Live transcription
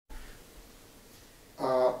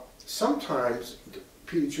sometimes the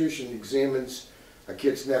pediatrician examines a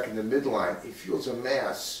kid's neck in the midline. He feels a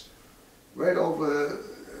mass right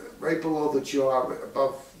below the jaw,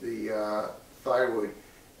 above the thyroid,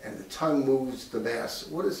 and the tongue moves the mass.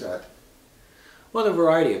 What is that? Well, there are a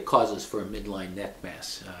variety of causes for a midline neck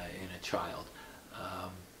mass in a child.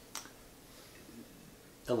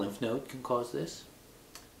 A lymph node can cause this.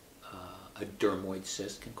 A dermoid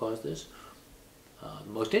cyst can cause this.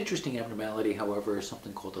 The most interesting abnormality, however, is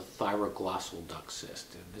something called a thyroglossal duct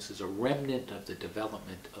cyst. And this is a remnant of the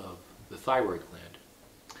development of the thyroid gland.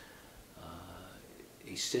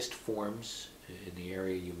 A cyst forms in the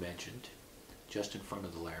area you mentioned, just in front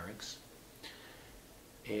of the larynx,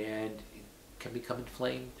 and it can become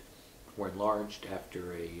inflamed or enlarged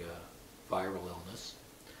after a viral illness,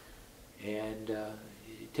 and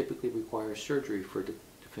it typically requires surgery for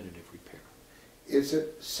definitive repair. Is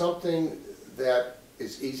it something that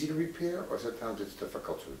is easy to repair, or sometimes it's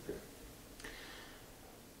difficult to repair?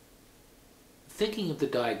 Thinking of the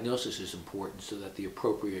diagnosis is important so that the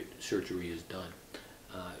appropriate surgery is done.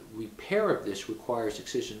 Repair of this requires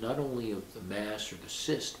excision not only of the mass or the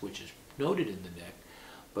cyst, which is noted in the neck,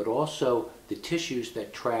 but also the tissues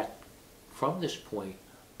that track from this point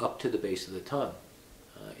up to the base of the tongue.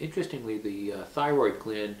 Interestingly, the thyroid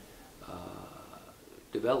gland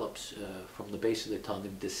develops from the base of the tongue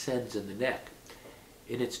and descends in the neck.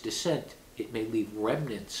 In its descent, it may leave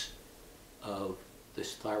remnants of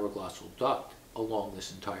this thyroglossal duct along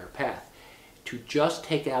this entire path. To just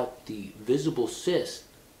take out the visible cyst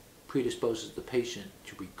predisposes the patient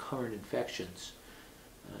to recurrent infections.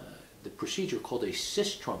 The procedure, called a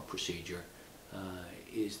cyst trunk procedure,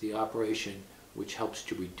 is the operation which helps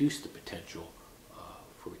to reduce the potential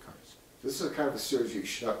for recurrence. This is a kind of a surgery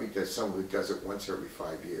should not be done someone who does it once every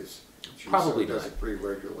 5 years. Probably does not. it pretty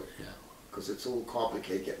regularly. Yeah. Because it's a little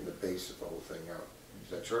complicated getting the base of the whole thing out.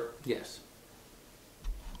 Is that true? Yes.